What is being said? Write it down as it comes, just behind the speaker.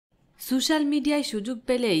Social মিডিয়ায় সুযোগ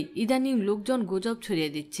পেলেই ইদানিং লোকজন গুজব ছড়িয়ে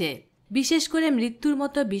দিচ্ছে। বিশেষ করে মৃত্যুর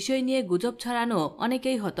মতো বিষয় নিয়ে গুজব ছড়ানো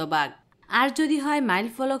অনেকেই হতবাক। আর যদি হয়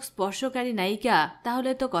মাইলফলক স্পর্শকারী নায়িকা,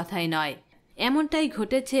 তাহলে তো কথাই নয়। এমনটাই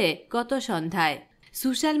ঘটেছে গত সন্ধ্যায়।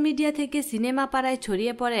 সোশ্যাল মিডিয়া থেকে সিনেমা পাড়ায়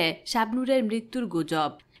ছড়িয়ে পড়ে শাবনূরের মৃত্যুর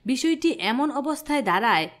গুজব। বিষয়টি এমন অবস্থায়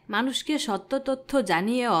দাঁড়ায়, মানুষকে সত্য তথ্য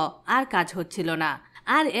জানিয়েও আর কাজ হচ্ছিল না।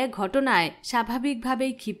 আর এ ঘটনায়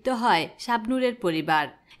স্বাভাবিকভাবেই ক্ষিপ্ত হয় শাবনূরের পরিবার।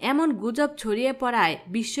 এমন গুজব ছড়িয়ে পড়ায়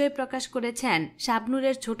বিস্ময় প্রকাশ করেছেন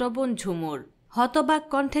শাবনূরের ছোট বোন ঝুমুর। হতবাক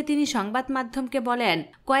কণ্ঠে তিনি সংবাদ মাধ্যমকে বলেন,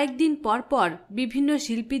 কয়েকদিন পর পর বিভিন্ন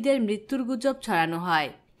শিল্পীদের মৃত্যুর গুজব ছড়ানো হয়।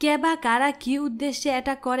 কে বা কারা কি উদ্দেশ্যে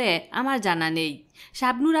এটা করে আমার জানা নেই।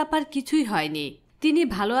 শাবনূর আপার কিছুই হয়নি। তিনি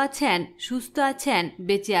ভালো আছেন, সুস্থ আছেন,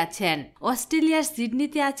 বেঁচে আছেন। অস্ট্রেলিয়ার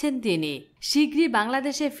সিডনিতে আছেন তিনি। শীঘ্রই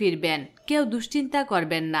বাংলাদেশে ফিরবেন, কেউ দুশ্চিন্তা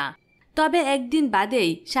করবেন না। তবে একদিন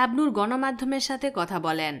বাদেই শাবনূর গণমাধ্যমের সাথে কথা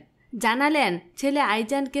বলেন। জানালেন, ছেলে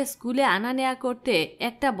আইজানকে স্কুলে আনা নেয়া করতে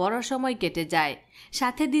একটা বড় সময় কেটে যায়।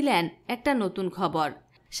 সাথে দিলেন একটা নতুন খবর।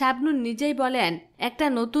 শাবনূর নিজেই বলেন, একটা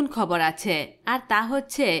নতুন খবর আছে, আর তা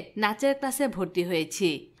হচ্ছে নাচের ক্লাসে ভর্তি হয়েছি।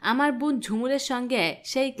 আমার বোন ঝুমুরের সঙ্গে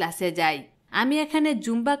সেই ক্লাসে যাই। আমি এখানে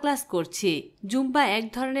জুম্বা ক্লাস করছি। জুম্বা এক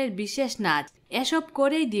ধরনের বিশেষ নাচ। এসব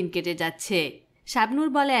করেই দিন কেটে যাচ্ছে। শাবনূর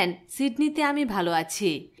বলেন, সিডনিতে আমি ভালো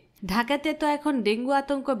আছি। ঢাকাতে তো এখন ডেঙ্গু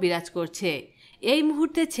আতঙ্ক বিরাজ করছে। এই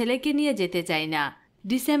মুহূর্তে ছেলেকে নিয়ে যেতে চাই না।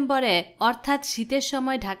 ডিসেম্বরে অর্থাৎ শীতের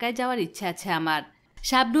সময় ঢাকায় যাওয়ার ইচ্ছা আছে আমার।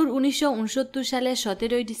 শাবনূর 1969 সালের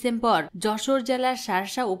 17 ডিসেম্বর যশোর জেলার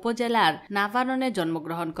শার্শা উপজেলার নাভারনে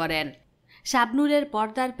জন্মগ্রহণ করেন। শাবনূরের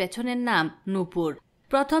পর্দার পেছনের নাম নূপুর।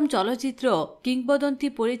 প্রথম চলচ্চিত্র কিংবদন্তি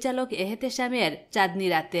পরিচালক এহতেশামের চাঁদনি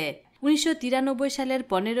রাতে 1993 সালের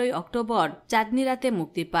 15 অক্টোবর চাঁদনি রাতে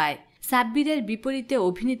মুক্তি পায়। সাব্বিরের বিপরীতে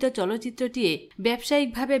অভিনীত চলচ্চিত্রটি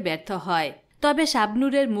ব্যবসায়িকভাবে ব্যর্থ হয়। তবে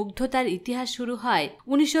শাবনূরের মুগ্ধতার ইতিহাস শুরু হয়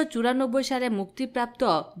 1994 সালে মুক্তিপ্রাপ্ত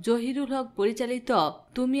জহিরুল হক পরিচালিত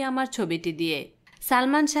তুমি আমার ছবিটি দিয়ে।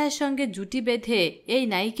 সালমান শাহের সঙ্গে জুটি বেঁধে এই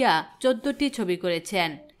নায়িকা 14টি ছবি করেছেন।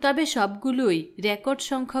 তবে সবগুলোই রেকর্ড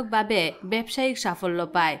সংখ্যকভাবে ব্যবসায়িক সাফল্য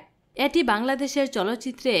পায়। এটি বাংলাদেশের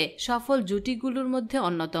চলচ্চিত্রে সফল জুটিগুলোর মধ্যে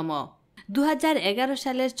অন্যতম। 2011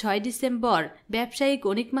 সালের 6 ডিসেম্বর ব্যবসায়িক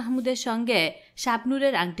অনিক মাহমুদের সঙ্গে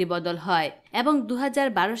শাবনূরের আংটি বদল হয় এবং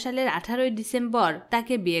 2012 সালের 18 ডিসেম্বর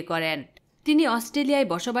তাকে বিয়ে করেন। তিনি অস্ট্রেলিয়ায়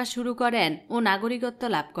বসবাস শুরু করেন ও নাগরিকত্ব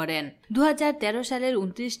লাভ করেন। 2013 সালের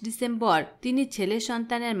 29 ডিসেম্বর তিনি ছেলে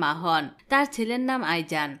সন্তানের মা হন। তার ছেলের নাম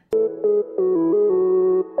আইজান।